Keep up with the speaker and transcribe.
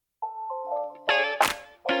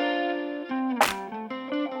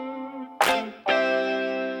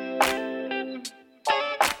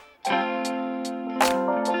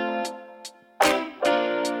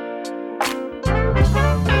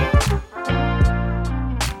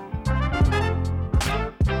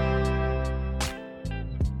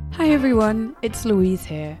everyone, it's Louise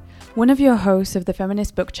here, one of your hosts of the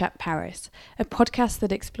Feminist Book Chat Paris, a podcast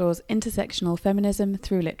that explores intersectional feminism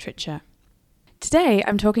through literature. Today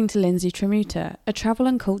I'm talking to Lindsey Tramuta, a travel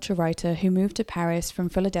and culture writer who moved to Paris from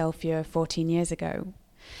Philadelphia 14 years ago.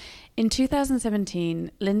 In 2017,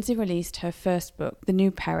 Lindsey released her first book, The New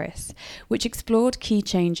Paris, which explored key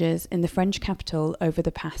changes in the French capital over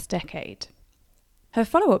the past decade. Her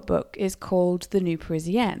follow-up book is called The New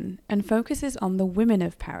Parisienne and focuses on the women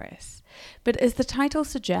of Paris. But as the title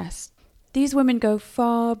suggests, these women go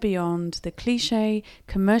far beyond the cliché,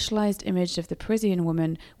 commercialised image of the Parisian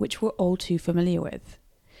woman, which we're all too familiar with.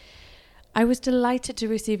 I was delighted to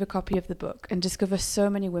receive a copy of the book and discover so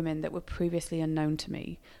many women that were previously unknown to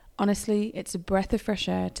me. Honestly, it's a breath of fresh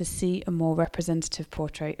air to see a more representative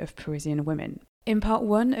portrait of Parisian women. In part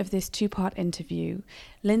one of this two-part interview,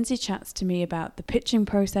 Lindsey chats to me about the pitching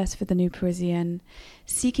process for The New Parisienne,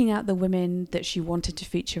 seeking out the women that she wanted to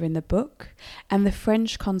feature in the book, and the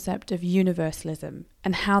French concept of universalism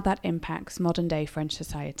and how that impacts modern-day French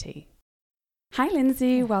society. Hi,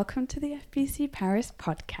 Lindsey. Welcome to the FBC Paris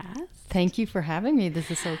podcast. Thank you for having me. This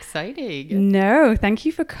is so exciting. No, thank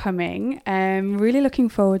you for coming. I'm really looking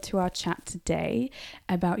forward to our chat today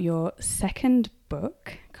about your second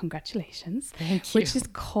book. Congratulations. Thank you. Which is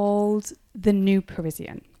called The New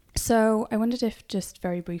Parisienne. So I wondered if just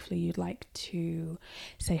very briefly you'd like to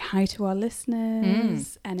say hi to our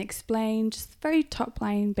listeners and explain just very top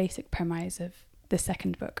line basic premise of the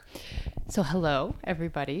second book. So hello,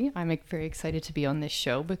 everybody. I'm very excited to be on this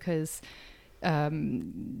show because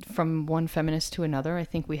from one feminist to another, I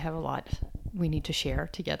think we have a lot we need to share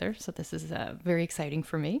together. So this is very exciting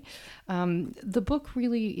for me. The book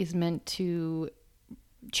really is meant to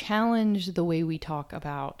challenge the way we talk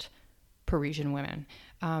about Parisian women.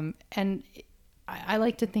 And I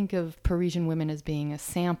like to think of Parisian women as being a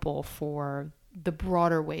sample for the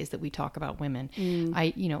broader ways that we talk about women.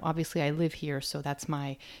 Obviously I live here, so that's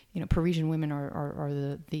my, Parisian women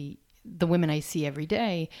are the women I see every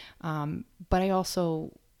day. But I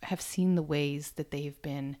also have seen the ways that they've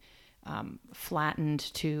been flattened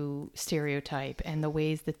to stereotype and the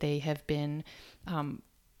ways that they have been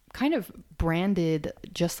kind of branded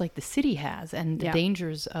just like the city has, and the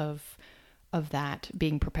dangers of that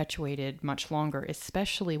being perpetuated much longer,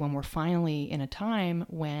 especially when we're finally in a time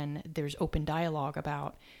when there's open dialogue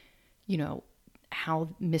about, how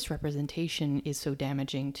misrepresentation is so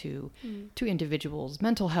damaging to individuals'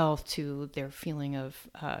 mental health, to their feeling of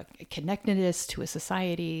connectedness to a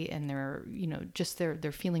society, and their, just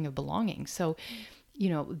their feeling of belonging. So,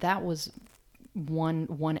 that was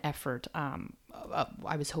one effort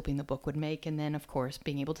I was hoping the book would make. And then, of course,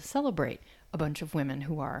 being able to celebrate a bunch of women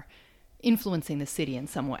who are influencing the city in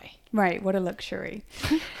some way. Right. What a luxury.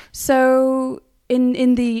 So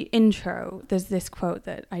in the intro, there's this quote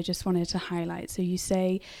that I just wanted to highlight. So you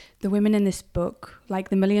say, the women in this book, like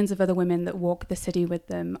the millions of other women that walk the city with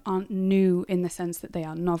them, aren't new in the sense that they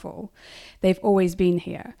are novel. They've always been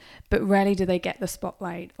here, but rarely do they get the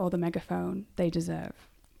spotlight or the megaphone they deserve.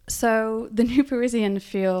 So The New Parisienne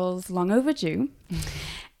feels long overdue,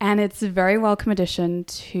 and it's a very welcome addition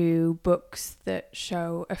to books that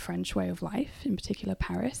show a French way of life, in particular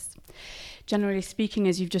Paris. Generally speaking,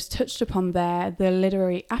 as you've just touched upon there, the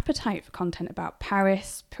literary appetite for content about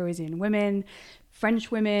Paris, Parisian women,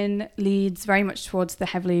 French women leads very much towards the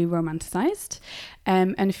heavily romanticized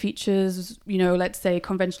and features, let's say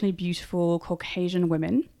conventionally beautiful Caucasian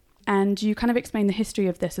women. And you kind of explain the history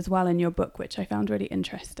of this as well in your book, which I found really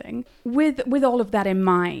interesting. With all of that in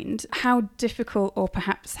mind, how difficult or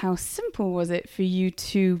perhaps how simple was it for you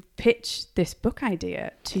to pitch this book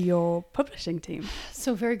idea to your publishing team?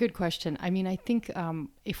 So very good question. I mean, I think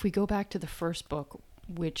if we go back to the first book,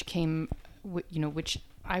 which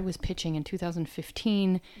I was pitching in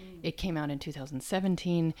 2015, it came out in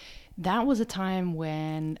 2017. That was a time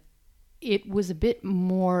when it was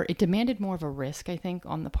it demanded more of a risk, I think,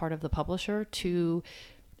 on the part of the publisher to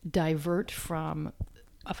divert from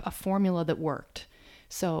a formula that worked.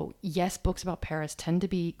 So yes, books about Paris tend to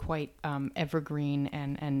be quite evergreen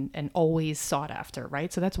and always sought after,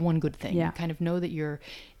 right? So that's one good thing. Yeah. You kind of know that you're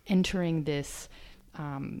entering this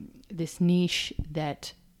niche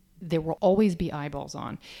that there will always be eyeballs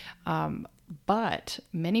on. But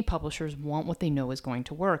many publishers want what they know is going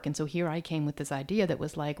to work. And so here I came with this idea that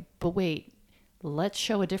was like, but wait, let's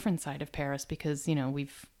show a different side of Paris because,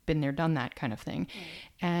 we've been there, done that kind of thing. Right.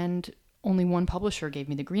 And only one publisher gave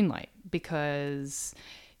me the green light because,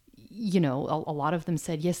 a lot of them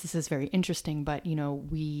said, yes, this is very interesting, but,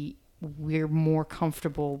 we're more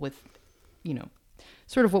comfortable with,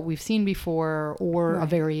 sort of what we've seen before or a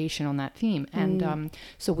variation on that theme. And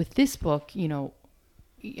so with this book,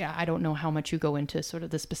 yeah, I don't know how much you go into sort of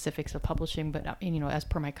the specifics of publishing, but as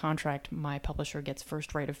per my contract, my publisher gets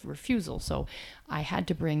first right of refusal. So I had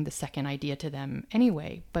to bring the second idea to them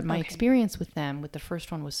anyway. But my experience with them, with the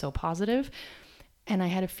first one, was so positive. And I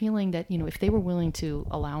had a feeling that, if they were willing to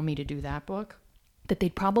allow me to do that book, that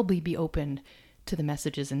they'd probably be open to the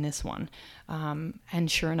messages in this one. And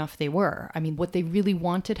sure enough, they were. I mean, what they really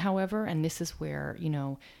wanted, however, and this is where,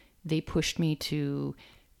 they pushed me to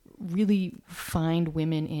really find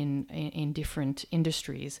women in different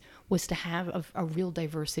industries, was to have a real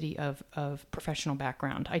diversity of professional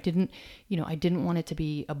background. I didn't want it to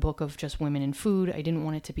be a book of just women in food. I didn't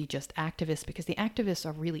want it to be just activists, because the activists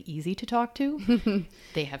are really easy to talk to.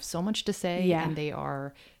 They have so much to say, and they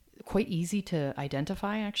are quite easy to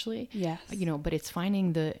identify, actually. Yes. But it's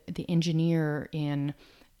finding the engineer in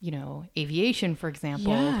aviation, for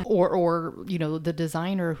example, or the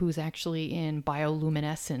designer who's actually in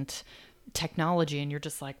bioluminescent technology, and you're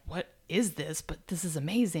just like, what is this? But this is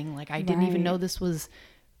amazing. Like, I didn't even know this was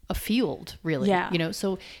a field, really. Yeah.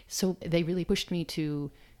 So they really pushed me to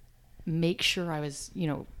make sure I was,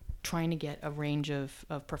 trying to get a range of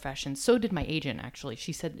professions. So did my agent, actually.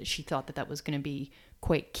 She said she thought that was going to be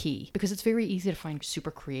quite key, because it's very easy to find super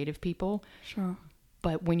creative people. Sure.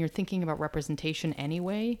 But when you're thinking about representation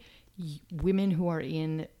anyway, women who are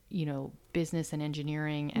in, business and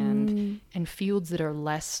engineering and fields that are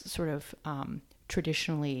less sort of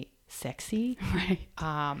traditionally sexy,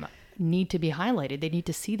 need to be highlighted. They need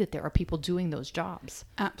to see that there are people doing those jobs.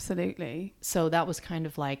 Absolutely. So that was kind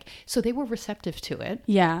of like, so they were receptive to it.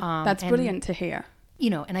 Yeah, that's brilliant to hear.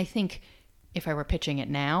 And I think if I were pitching it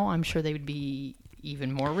now, I'm sure they would be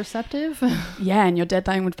even more receptive. Yeah, and your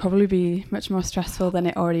deadline would probably be much more stressful than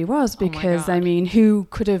it already was, because who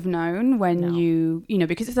could have known when you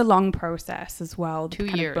because it's a long process as well, 2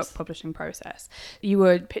 kind years of book publishing process. You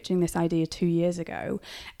were pitching this idea 2 years ago,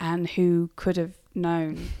 and who could have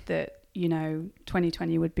known that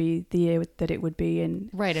 2020 would be the year that it would be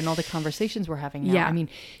in. Right, and all the conversations we're having now. Yeah. I mean,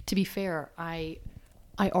 to be fair, I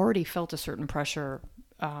already felt a certain pressure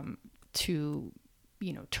to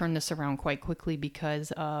turn this around quite quickly,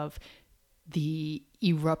 because of the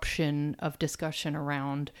eruption of discussion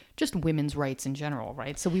around just women's rights in general,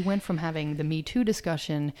 right? So we went from having the Me Too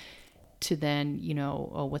discussion to then,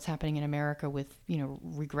 what's happening in America with,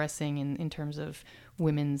 regressing in terms of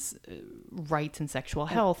women's rights and sexual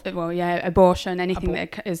health. Well, yeah, abortion, anything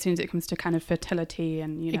that, as soon as it comes to kind of fertility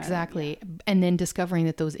and, Exactly. Yeah. And then discovering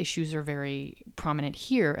that those issues are very prominent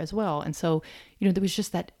here as well. And so, there was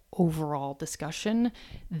just that overall discussion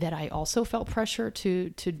that I also felt pressure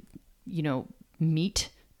to meet.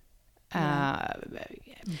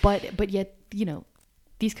 But yet,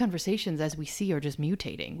 these conversations, as we see, are just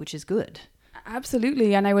mutating, which is good.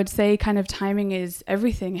 Absolutely. And I would say kind of timing is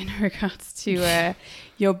everything in regards to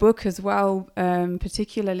your book as well,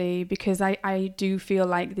 particularly because I do feel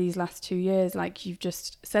like these last 2 years, like you've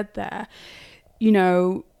just said there,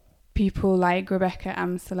 people like Rebecca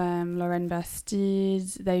Amsalem, Lauren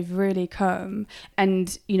Bastide, they've really come.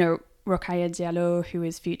 And, Rokhaya Diallo, who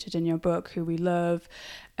is featured in your book, who we love,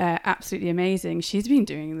 absolutely amazing. She's been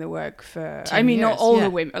doing the work for, not all the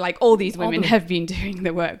women, like all these women have been doing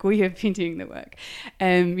the work. We have been doing the work,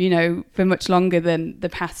 for much longer than the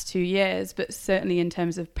past 2 years, but certainly in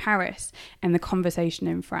terms of Paris and the conversation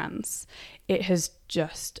in France, it has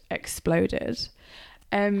just exploded.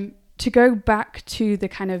 To go back to the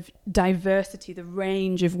kind of diversity, the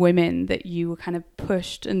range of women that you were kind of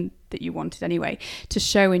pushed and that you wanted anyway to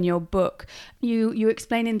show in your book, you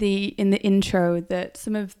explain in the intro that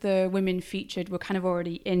some of the women featured were kind of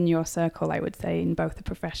already in your circle, I would say, in both a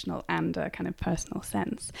professional and a kind of personal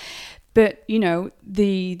sense. But,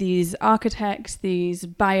 these architects, these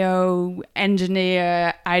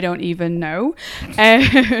bioengineer, I don't even know,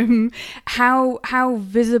 how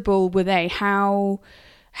visible were they?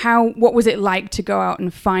 What was it like to go out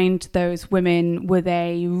and find those women? Were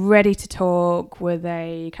they ready to talk? Were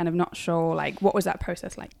they kind of not sure? Like, what was that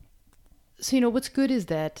process like? So, what's good is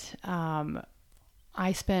that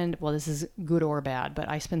I spend, well, this is good or bad, but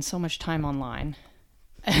I spend so much time online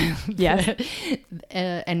and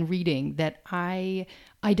reading that I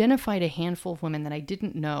identified a handful of women that I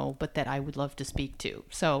didn't know, but that I would love to speak to.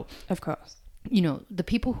 So, of course, the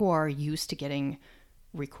people who are used to getting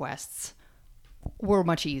requests were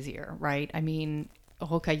much easier, right? I mean,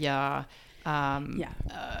 Rokhaya.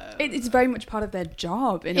 It's very much part of their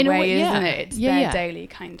job in a way, isn't it? It's their daily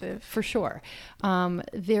kind of. For sure.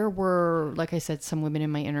 There were, like I said, some women in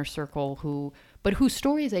my inner circle whose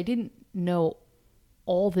stories I didn't know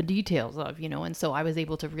all the details of, and so I was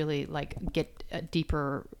able to really like get a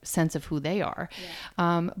deeper sense of who they are.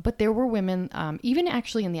 But there were women, even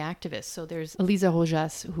actually in the activists. So there's Elisa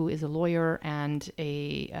Rojas, who is a lawyer and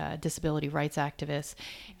a disability rights activist.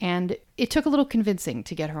 And it took a little convincing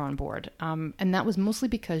to get her on board. And that was mostly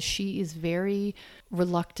because she is very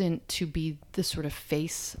reluctant to be the sort of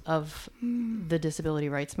face of the disability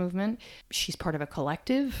rights movement. She's part of a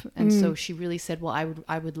collective. And so she really said, well,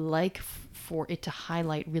 I would like for it to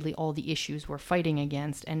highlight really all the issues we're fighting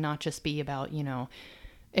against and not just be about,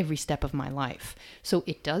 every step of my life. So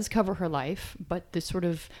it does cover her life, but the sort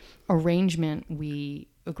of arrangement we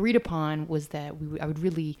agreed upon was that I would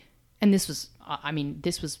really, and this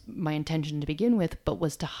was my intention to begin with, but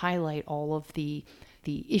was to highlight all of the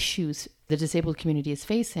issues the disabled community is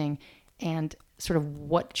facing and sort of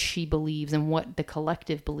what she believes and what the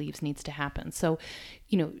collective believes needs to happen. So,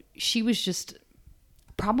 she was just,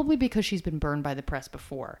 probably because she's been burned by the press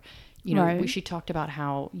before, Right. She talked about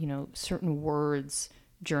how, certain words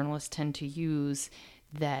journalists tend to use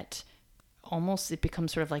that almost it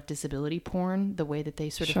becomes sort of like disability porn, the way that they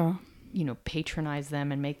sort of, patronize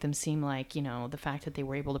them and make them seem like, the fact that they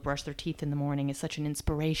were able to brush their teeth in the morning is such an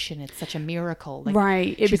inspiration. It's such a miracle. Like,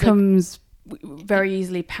 right. It becomes very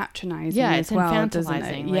easily patronizing as well, doesn't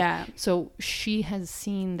it? Like, so she has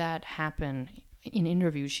seen that happen in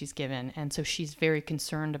interviews she's given. And so she's very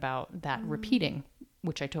concerned about that repeating,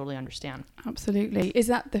 which I totally understand. Absolutely. Is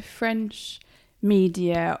that the French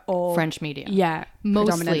media or French media? Yeah,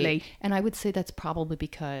 mostly. And I would say that's probably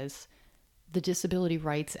because the Disability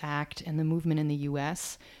Rights Act and the movement in the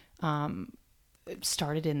U.S.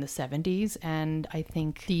 Started in the 70s. And I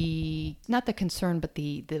think not the concern, but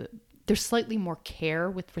there's slightly more care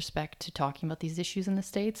with respect to talking about these issues in the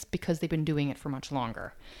States because they've been doing it for much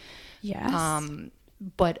longer. Yes.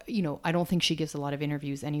 But, I don't think she gives a lot of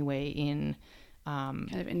interviews anyway in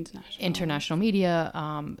kind of international media.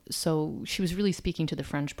 So she was really speaking to the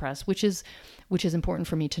French press, which is important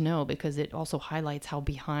for me to know because it also highlights how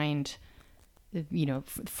behind,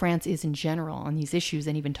 France is in general on these issues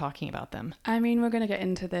and even talking about them. I mean, we're going to get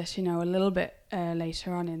into this, a little bit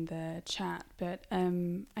later on in the chat, but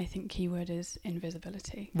I think keyword is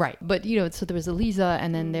invisibility. Right. But, so there was Elisa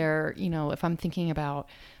and then there, if I'm thinking about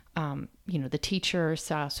the teacher,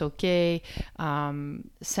 Sarah Soke,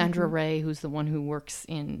 Sandra Ray, who's the one who works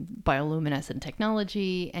in bioluminescent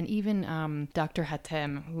technology, and even Dr.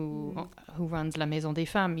 Hatem, who runs La Maison des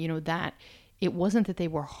Femmes, that it wasn't that they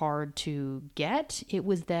were hard to get. It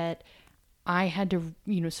was that I had to,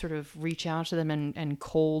 sort of reach out to them and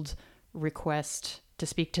cold request to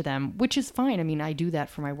speak to them, which is fine. I mean, I do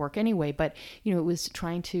that for my work anyway, but, it was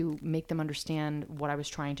trying to make them understand what I was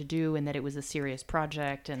trying to do and that it was a serious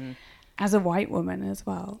project. And as a white woman as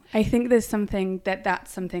well, I think there's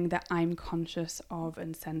that's something that I'm conscious of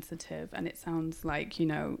and sensitive. And it sounds like,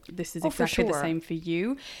 this is exactly the same for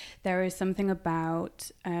you. There is something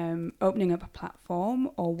about opening up a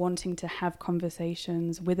platform or wanting to have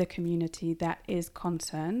conversations with a community that is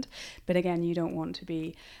concerned. But again, you don't want to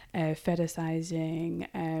be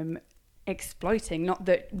fetishizing, exploiting, not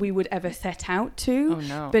that we would ever set out to. Oh,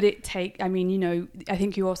 no. But I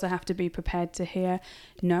think you also have to be prepared to hear,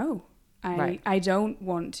 no. I don't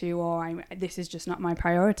want to, or this is just not my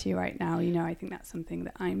priority right now. I think that's something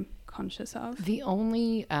that I'm conscious of. The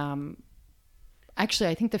only,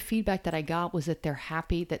 actually, I think the feedback that I got was that they're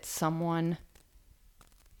happy that someone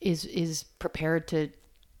is prepared to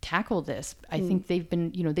tackle this. I think they've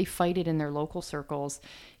been, they fight it in their local circles.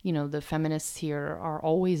 The feminists here are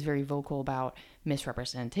always very vocal about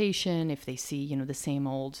misrepresentation. If they see, the same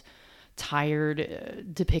old tired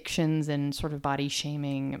depictions and sort of body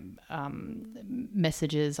shaming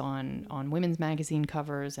messages on women's magazine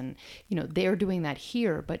covers, and they're doing that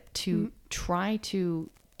here, but to try to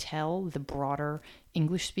tell the broader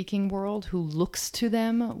English speaking world who looks to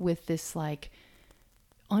them with this like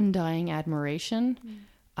undying admiration,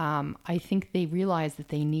 I think they realized that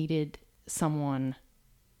they needed someone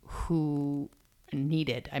who I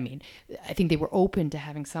think they were open to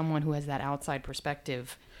having someone who has that outside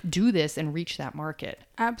perspective do this and reach that market.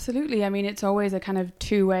 Absolutely. I mean, it's always a kind of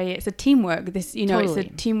two-way, it's a teamwork. Totally. It's a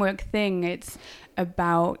teamwork thing. It's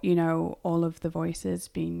about, all of the voices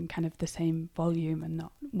being kind of the same volume and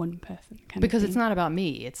not one person. Because it's not about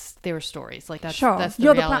me. It's their stories. Like that's, sure. That's the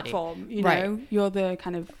You're reality. the platform, right. You're the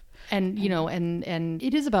kind of... And, and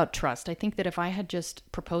it is about trust. I think that if I had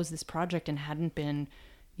just proposed this project and hadn't been,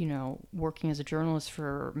 working as a journalist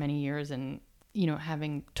for many years and,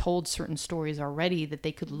 having told certain stories already that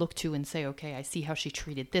they could look to and say, okay, I see how she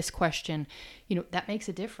treated this question, that makes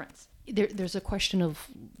a difference. There's a question of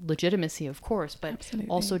legitimacy, of course, but Absolutely.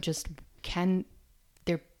 also just can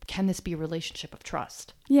can this be a relationship of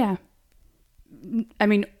trust? Yeah. I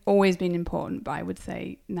mean, always been important, but I would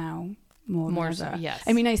say now more than ever. So, yes.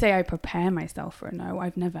 I mean, I say I prepare myself for a no.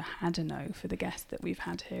 I've never had a no for the guests that we've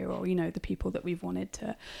had here, or, you know, the people that we've wanted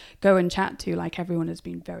to go and chat to. Like, everyone has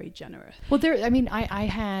been very generous. Well, I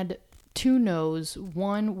had 2 no's.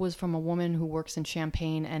 One was from a woman who works in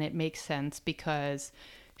Champagne, and it makes sense because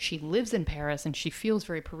she lives in Paris and she feels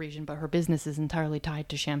very Parisian, but her business is entirely tied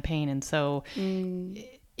to Champagne. And so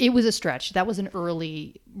it was a stretch. That was it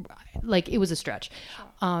was a stretch.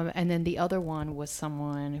 Sure. And then the other one was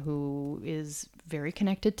someone who is very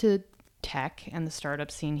connected to tech and the startup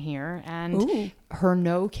scene here. And her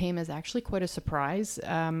no came as actually quite a surprise.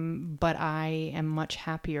 But I am much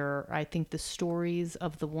happier. I think the stories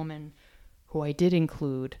of the woman who I did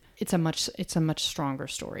include, it's a much stronger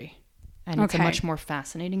story. And it's a much more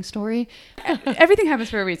fascinating story. Everything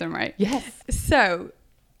happens for a reason, right? Yes. So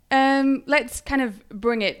let's kind of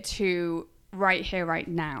bring it to right here, right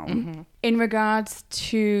now. Mm-hmm. In regards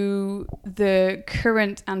to the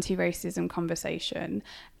current anti-racism conversation,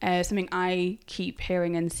 something I keep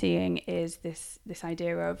hearing and seeing is this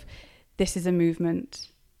idea of this is a movement,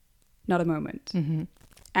 not a moment. Mm-hmm.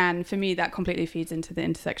 And for me, that completely feeds into the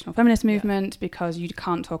intersectional feminist movement, because you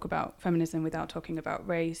can't talk about feminism without talking about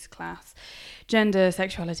race, class, gender,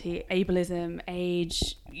 sexuality, ableism,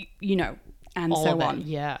 age, you know, and all so on.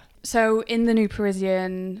 Yeah. So in the New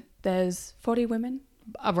Parisian, there's 40 women?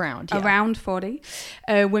 Around 40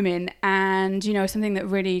 women. And, you know, something that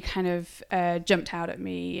really kind of jumped out at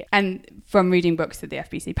me, and from reading books at the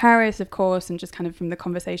FBC Paris, of course, and just kind of from the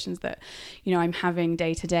conversations that, you know, I'm having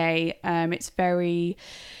day to day, it's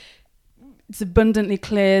abundantly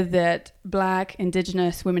clear that Black,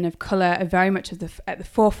 Indigenous, women of colour are very much at the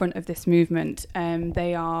forefront of this movement.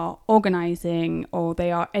 They are organising, or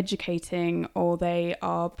they are educating, or they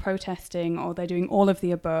are protesting, or they're doing all of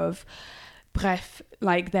the above. Bref,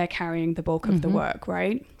 like, they're carrying the bulk of the work,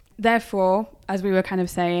 right? Therefore, as we were kind of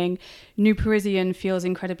saying, New Parisian feels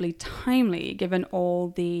incredibly timely, given all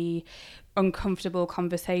the uncomfortable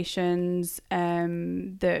conversations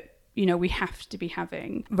that, you know, we have to be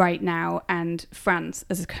having right now, and France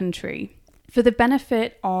as a country. For the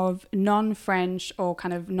benefit of non-French or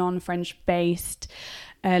kind of non-French based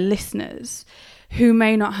listeners who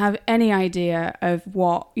may not have any idea of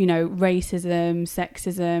what, you know, racism,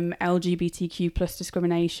 sexism, LGBTQ plus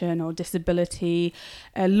discrimination or disability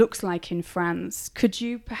looks like in France, could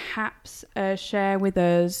you perhaps share with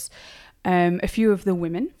us a few of the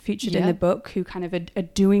women featured in the book who kind of are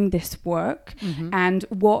doing this work, and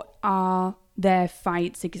what are their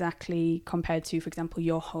fights exactly compared to, for example,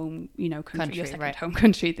 your home, you know, country, your second home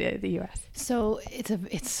country, the US? So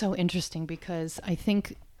it's so interesting, because I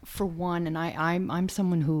think, for one, and I'm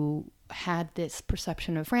someone who had this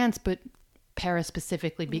perception of France, but Paris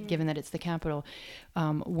specifically, given that it's the capital,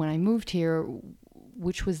 when I moved here,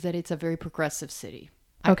 which was that it's a very progressive city.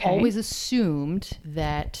 Okay. I always assumed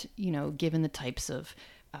that, you know, given the types of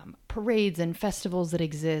parades and festivals that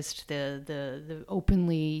exist, the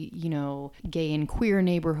openly, you know, gay and queer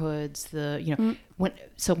neighborhoods,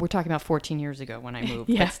 so we're talking about 14 years ago when I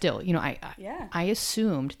moved, but still, you know, I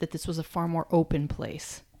assumed that this was a far more open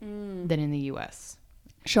place than in the US.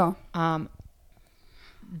 Sure.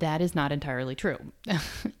 That is not entirely true.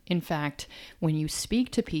 In fact, when you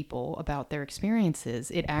speak to people about their experiences,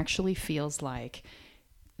 it actually feels like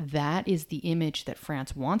that is the image that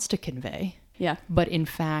France wants to convey. Yeah. But in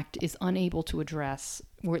fact is unable to address,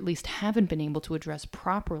 or at least haven't been able to address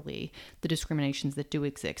properly, the discriminations that do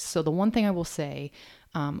exist. So the one thing I will say,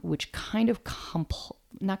 which kind of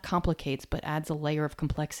not complicates, but adds a layer of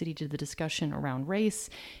complexity to the discussion around race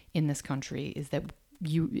in this country, is that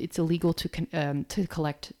it's illegal to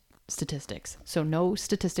collect statistics. So no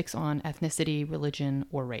statistics on ethnicity, religion,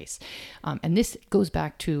 or race. And this goes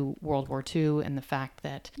back to World War II and the fact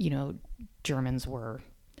that, you know, Germans were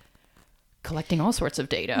collecting all sorts of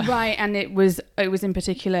data. Right, and it was in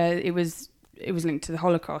particular, it was linked to the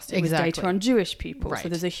Holocaust. It was data on Jewish people. Right. So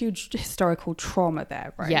there's a huge historical trauma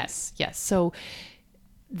there, right? Yes. So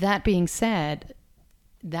that being said,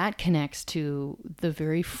 that connects to the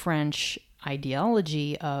very French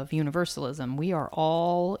ideology of universalism. We are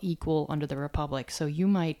all equal under the Republic. So you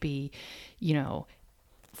might be, you know,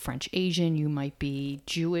 French Asian, you might be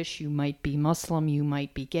Jewish, you might be Muslim, you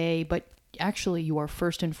might be gay, but actually you are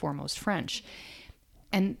first and foremost French.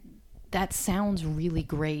 And that sounds really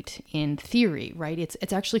great in theory, right?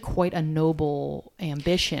 It's actually quite a noble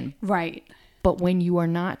ambition. Right. But when you are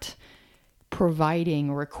not providing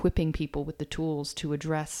or equipping people with the tools to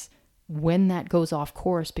address when that goes off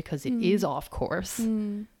course, because it is off course,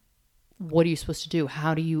 what are you supposed to do?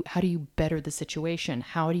 How do you better the situation?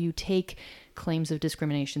 How do you take claims of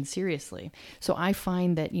discrimination seriously? So I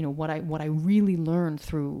find that, what I really learned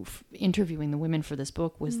through interviewing the women for this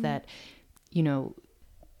book was that,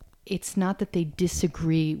 it's not that they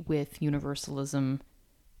disagree with universalism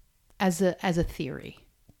as a theory.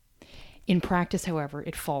 In practice, however,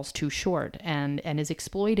 it falls too short and is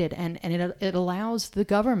exploited, and it allows the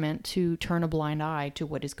government to turn a blind eye to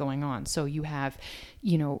what is going on. So you have,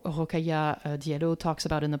 Rokhaya Diallo talks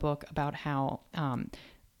about in the book about how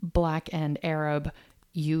Black and Arab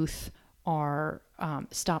youth are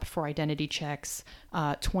stopped for identity checks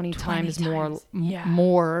 20 times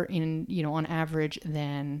more in on average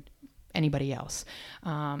than anybody else.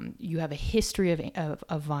 You have a history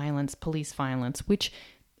of violence, police violence, which,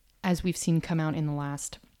 as we've seen come out in the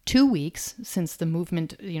last 2 weeks since the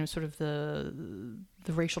movement, sort of the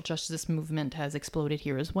racial justice movement has exploded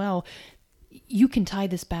here as well. You can tie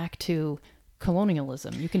this back to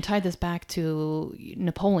colonialism. You can tie this back to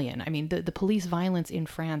Napoleon. I mean, the police violence in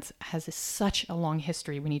France has such a long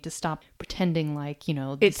history. We need to stop pretending like,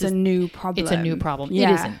 it's a new problem. It's a new problem.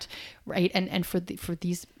 Yeah. It isn't, right? And for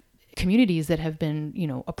these communities that have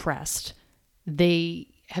been, oppressed, they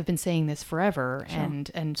have been saying this forever. Sure.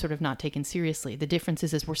 and sort of not taken seriously. The difference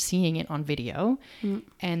is we're seeing it on video,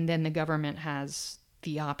 and then the government has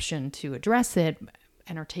the option to address it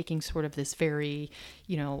and are taking sort of this very,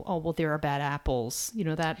 there are bad apples,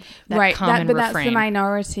 that right. common But refrain. That's the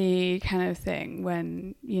minority kind of thing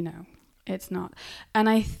when, it's not. And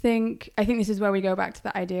I think this is where we go back to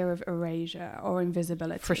the idea of erasure or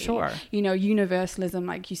invisibility. For sure. Universalism,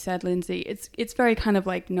 like you said, Lindsey, it's very kind of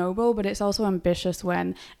like noble, but it's also ambitious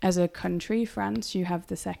when, as a country, France, you have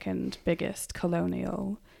the second biggest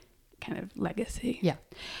colonial kind of legacy. Yeah.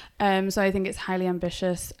 So I think it's highly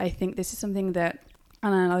ambitious. I think this is something that,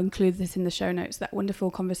 and I'll include this in the show notes, that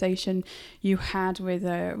wonderful conversation you had with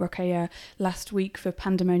Rokhaya last week for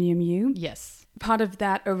Pandemonium U. Yes. Part of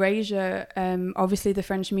that erasure, obviously the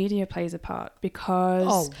French media plays a part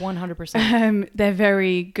because 100%. They're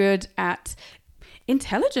very good at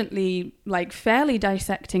intelligently, like fairly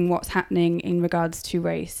dissecting what's happening in regards to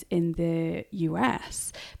race in the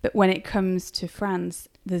US. But when it comes to France,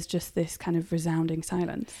 there's just this kind of resounding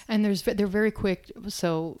silence. And they're very quick.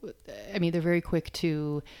 So, they're very quick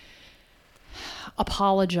to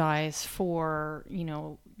apologize for,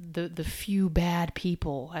 the few bad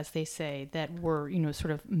people, as they say, that were,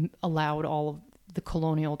 sort of allowed all of the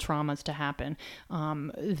colonial traumas to happen.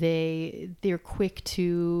 They're quick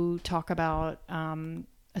to talk about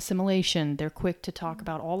assimilation. They're quick to talk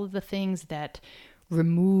about all of the things that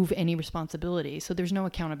remove any responsibility. So there's no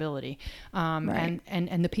accountability. Right.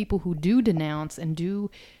 And the people who do denounce and do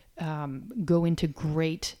go into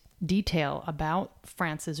great detail about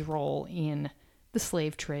France's role in the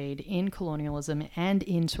slave trade, in colonialism, and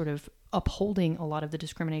in sort of upholding a lot of the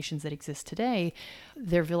discriminations that exist today,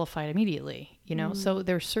 they're vilified immediately, So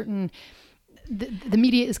there's certain... The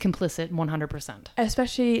media is complicit 100%.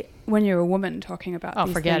 Especially when you're a woman talking about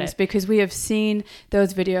these forget things. it. Because we have seen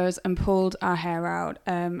those videos and pulled our hair out.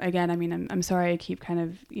 Again, I'm sorry I keep kind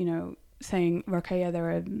of, saying Rokhaya,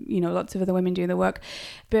 there are, lots of other women doing the work.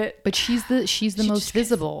 But she's the most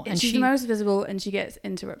visible. And she's the most visible, and she gets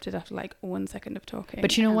interrupted after like 1 second of talking.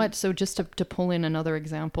 But you know what? So just to pull in another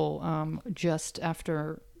example, just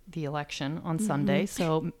after the election on Sunday,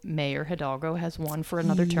 so Mayor Hidalgo has won for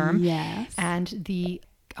another term. Yes. And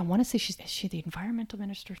I want to say is she the environmental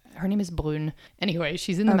minister? Her name is Brune. Anyway,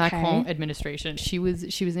 she's in the Macron administration. She was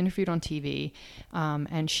interviewed on TV,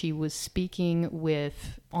 and she was speaking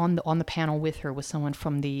with on the panel with her was someone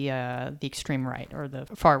from the extreme right or the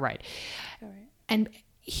far right, and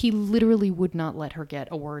he literally would not let her get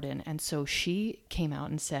a word in. And so she came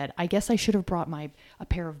out and said, I guess I should have brought a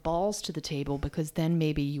pair of balls to the table, because then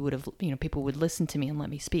maybe you would have, people would listen to me and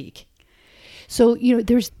let me speak. So,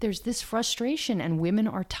 there's this frustration, and women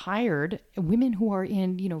are tired. Women who are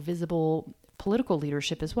in, visible political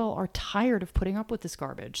leadership as well are tired of putting up with this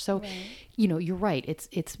garbage. So, right. You're right.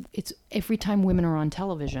 It's every time women are on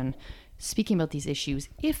television speaking about these issues,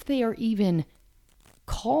 if they are even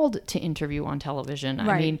called to interview on television, right.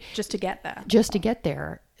 I mean, just to get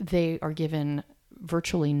there, they are given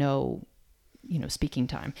virtually no, speaking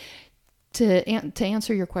time. To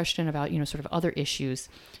answer your question about, sort of other issues,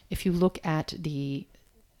 if you look at the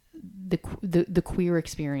queer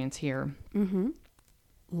experience here,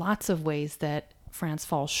 lots of ways that France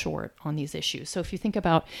falls short on these issues. So if you think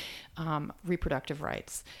about reproductive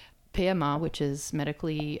rights, PMA, which is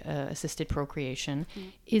medically assisted procreation,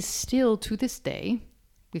 is still to this day,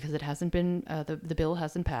 because it hasn't been, the bill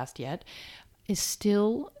hasn't passed yet, is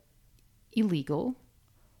still illegal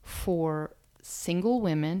for single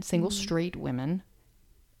women, single straight women,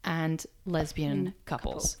 and lesbian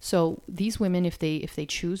couples. So these women, if they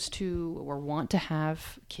choose to or want to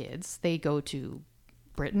have kids, they go to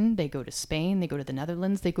Britain, they go to Spain, they go to the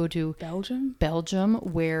Netherlands, they go to Belgium,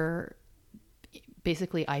 where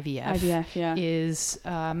basically IVF is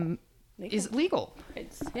legal.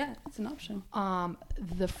 It's an option.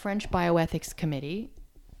 The French Bioethics Committee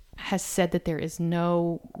has said that there is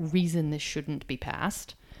no reason this shouldn't be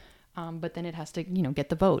passed, but then it has to, get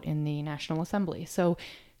the vote in the National Assembly. So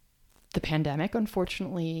the pandemic,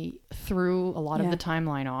 unfortunately, threw a lot of the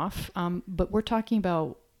timeline off. But we're talking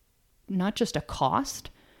about not just a cost,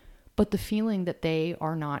 but the feeling that they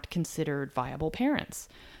are not considered viable parents.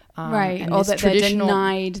 Right, or that they're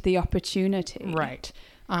denied the opportunity. Right.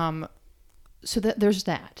 So there's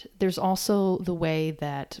that. There's also the way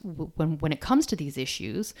that when it comes to these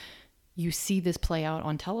issues, you see this play out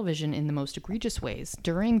on television in the most egregious ways.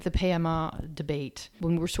 During the PMA debate,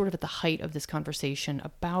 when we're sort of at the height of this conversation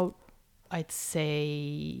about, I'd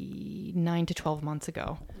say 9 to 12 months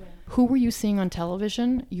ago, who were you seeing on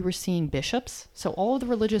television? You were seeing bishops. So all of the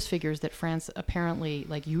religious figures that France apparently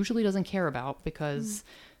usually doesn't care about, because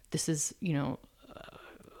this is,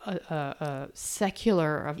 a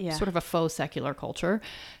secular, sort of a faux secular culture.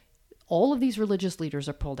 All of these religious leaders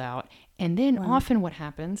are pulled out. And then often what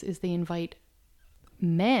happens is they invite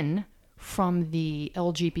men from the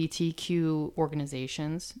LGBTQ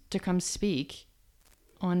organizations to come speak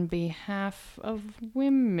on behalf of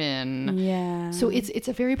women. Yeah. So it's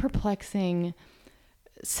a very perplexing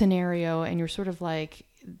scenario. And you're sort of like,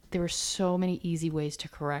 there are so many easy ways to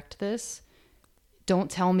correct this.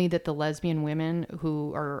 Don't tell me that the lesbian women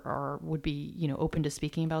who would be, open to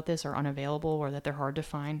speaking about this are unavailable, or that they're hard to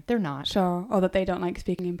find. They're not. Sure. Or that they don't like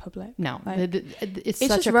speaking in public. No. It's such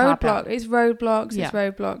such a roadblock. It's roadblocks. It's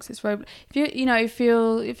roadblocks. It's roadblocks.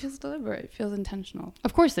 It feels deliberate. It feels intentional.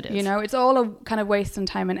 Of course it is. It's all a kind of waste of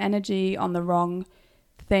time and energy on the wrong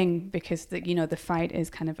thing, because the fight is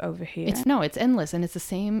kind of over here. It's endless. And it's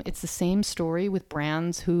the same story with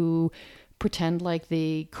brands who pretend like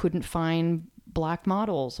they couldn't find Black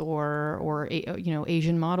models or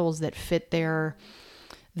Asian models that fit their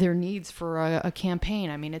needs for a campaign.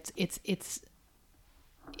 I mean, it's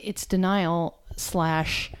denial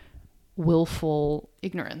 / willful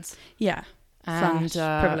ignorance. Yeah. And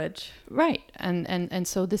privilege. Right. And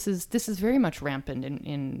so this is very much rampant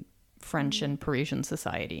in French and Parisian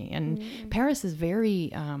society. And Paris is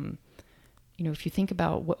very if you think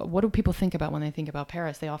about what do people think about when they think about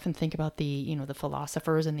Paris, they often think about the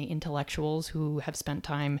philosophers and the intellectuals who have spent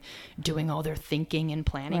time doing all their thinking and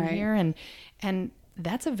planning here. And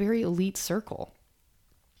that's a very elite circle.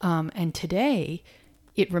 And today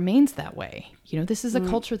it remains that way. This is a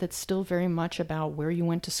culture that's still very much about where you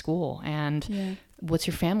went to school and what's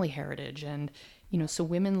your family heritage. And, so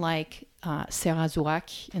women like Sarah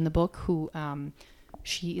Zourak in the book, who,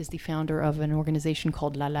 she is the founder of an organization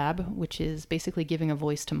called La Lab, which is basically giving a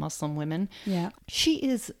voice to Muslim women. Yeah. She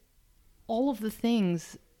is all of the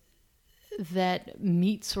things that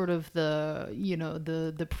meet sort of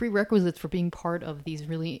the prerequisites for being part of these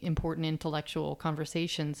really important intellectual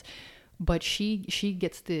conversations. But she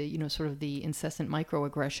gets the, sort of the incessant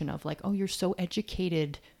microaggression of like, oh, you're so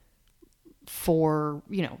educated for,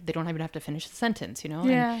 they don't even have to finish the sentence,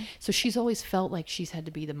 Yeah. And so she's always felt like she's had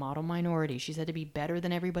to be the model minority. She's had to be better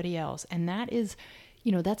than everybody else. And that is,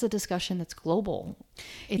 that's a discussion that's global.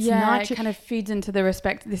 It's not it kind of feeds into the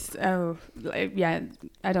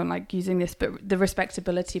I don't like using this, but the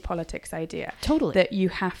respectability politics idea. Totally. That you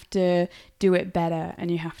have to do it better and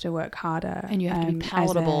you have to work harder. And you have to be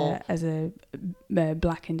palatable. As a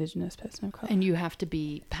Black Indigenous person of color. And you have to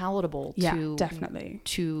be palatable definitely.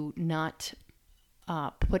 To not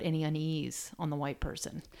put any unease on the white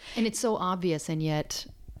person. And it's so obvious, and yet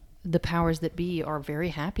the powers that be are very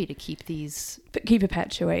happy to keep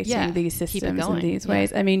perpetuating these systems in these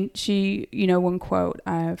ways. I mean, she, one quote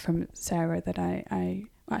from Sarah that I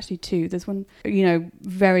actually two. There's one,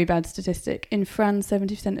 very bad statistic. In France,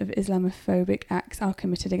 70% of Islamophobic acts are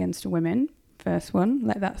committed against women. First one,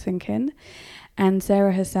 let that sink in. And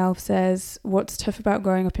Sarah herself says, what's tough about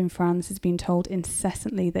growing up in France is being told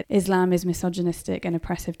incessantly that Islam is misogynistic and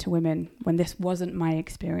oppressive to women, when this wasn't my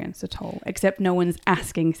experience at all, except no one's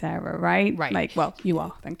asking Sarah, right? Right. Like, well, you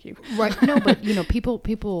are, thank you. Right. No, but,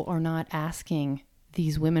 people are not asking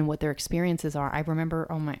these women what their experiences are. I remember,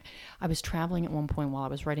 I was traveling at one point while I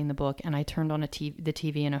was writing the book, and I turned on the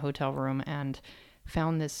TV in a hotel room and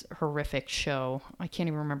found this horrific show. I can't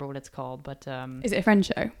even remember what it's called, but is it a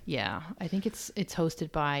French show? Yeah, I think it's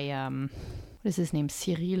hosted by what is his name?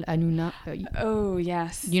 Cyril Hanouna. Oh,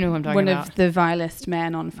 yes. You know who I'm talking One about. of the vilest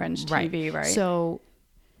men on French TV, right? So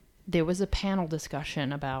there was a panel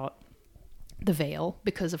discussion about the veil,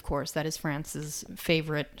 because, of course, that is France's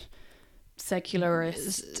favorite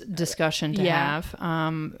secularist discussion to have.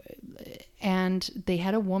 And they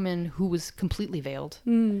had a woman who was completely veiled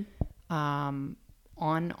on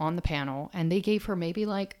the panel, and they gave her maybe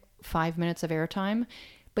like 5 minutes of airtime.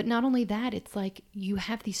 But not only that, it's like you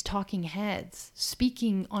have these talking heads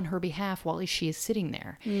speaking on her behalf while she is sitting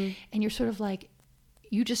there. And you're sort of like,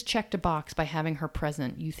 you just checked a box by having her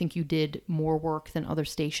present. You think you did more work than other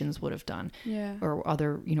stations would have done, or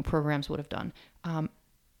other programs would have done.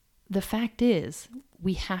 The fact is,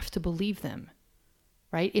 we have to believe them,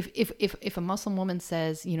 right? If a Muslim woman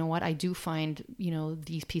says, you know what, I do find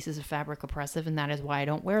these pieces of fabric oppressive, and that is why I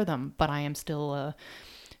don't wear them, but I am still a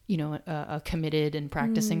committed and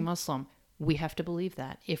practicing Muslim, we have to believe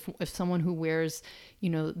that. If someone who wears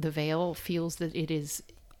the veil feels that it is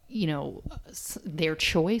their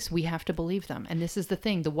choice, we have to believe them. And this is the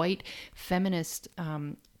thing, the white feminist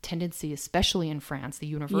tendency, especially in France, the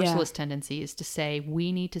universalist tendency, is to say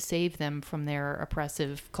we need to save them from their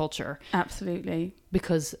oppressive culture. Absolutely.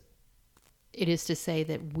 Because it is to say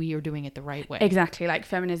that we are doing it the right way. Exactly. Like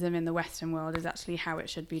feminism in the Western world is actually how it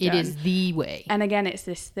should be done. It is the way. And again, it's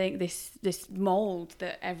this thing, this mold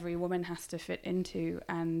that every woman has to fit into.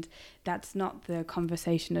 And that's not the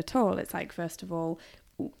conversation at all. It's like, first of all,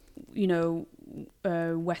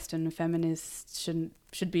 Western feminists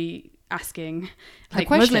should be asking, like,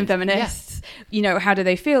 Muslim feminists, how do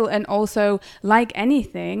they feel? And also, like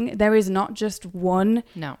anything, there is not just one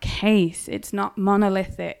case. It's not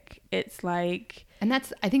monolithic. It's like, and I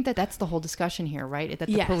think that's the whole discussion here, right? That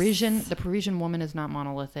the Parisian woman is not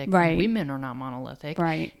monolithic. Right. Women are not monolithic.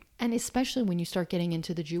 Right. And especially when you start getting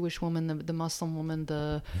into the Jewish woman, the Muslim woman,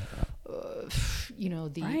 the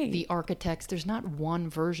architects, there's not one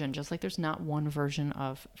version, just like there's not one version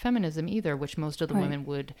of feminism either, which most of the women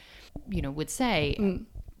would say.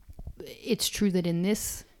 It's true that in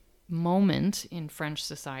this moment in French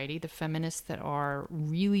society, the feminists that are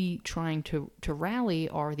really trying to rally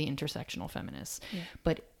are the intersectional feminists. Yeah.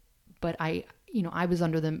 But I was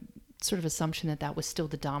under the sort of assumption that was still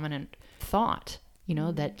the dominant thought.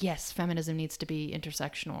 That yes, feminism needs to be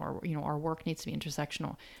intersectional, or our work needs to be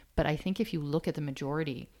intersectional. But I think if you look at the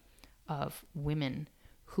majority of women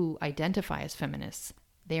who identify as feminists,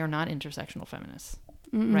 they are not intersectional feminists,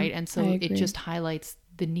 right? And so it just highlights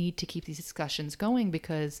the need to keep these discussions going,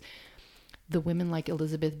 because the women like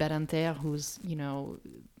Elizabeth Badinter, who's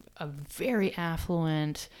a very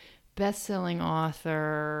affluent, best-selling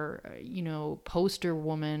author, poster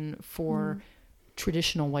woman for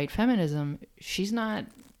traditional white feminism, she's not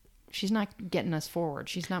getting us forward.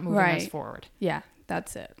 She's not moving us forward. Yeah,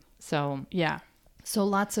 that's it. So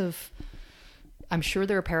lots of, I'm sure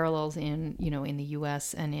there are parallels in the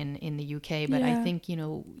US and in the UK, but I think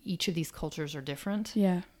each of these cultures are different.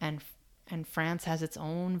 Yeah. And France has its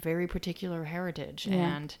own very particular heritage,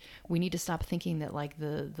 and we need to stop thinking that like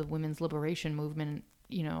the women's liberation movement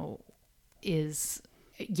is,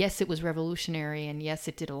 yes, it was revolutionary, and yes,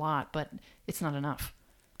 it did a lot, but it's not enough.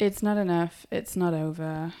 It's not enough. It's not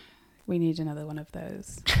over. We need another one of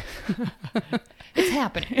those. It's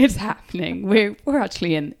happening. It's happening. We're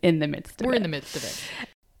actually in the midst of it. We're in the midst of it.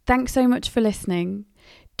 Thanks so much for listening.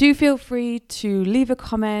 Do feel free to leave a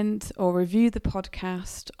comment or review the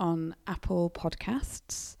podcast on Apple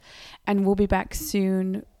Podcasts. And we'll be back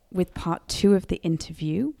soon with part 2 of the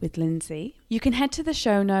interview with Lindsey. You can head to the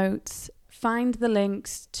show notes, find the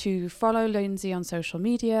links to follow Lindsey on social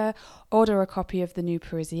media, order a copy of the New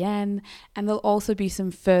Parisienne, and there'll also be some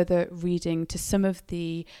further reading to some of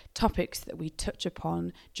the topics that we touch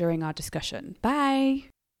upon during our discussion. Bye!